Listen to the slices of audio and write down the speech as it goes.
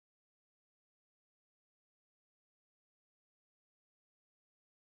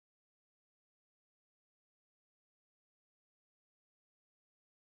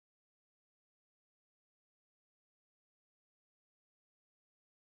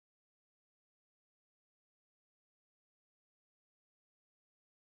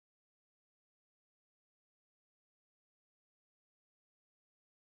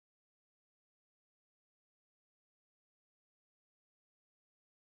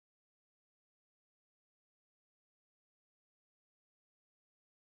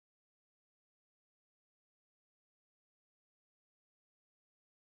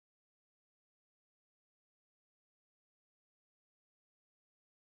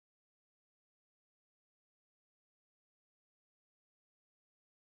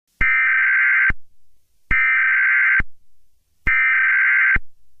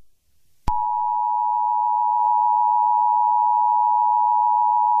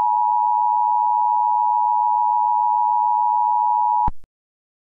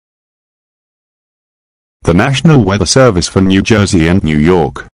The National Weather Service for New Jersey and New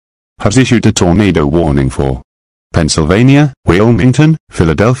York has issued a tornado warning for Pennsylvania, Wilmington,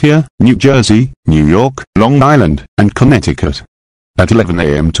 Philadelphia, New Jersey, New York, Long Island, and Connecticut at 11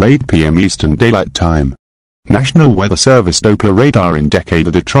 a.m. to 8 p.m. Eastern Daylight Time. National Weather Service Doppler radar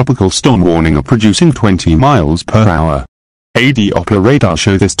indicated a tropical storm warning of producing 20 miles per hour. AD Doppler radar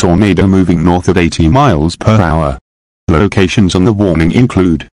show this tornado moving north at 80 miles per hour. Locations on the warning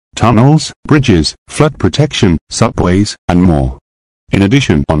include tunnels, bridges, flood protection, subways, and more. In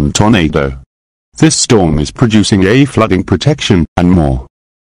addition, on tornado, this storm is producing a flooding protection, and more.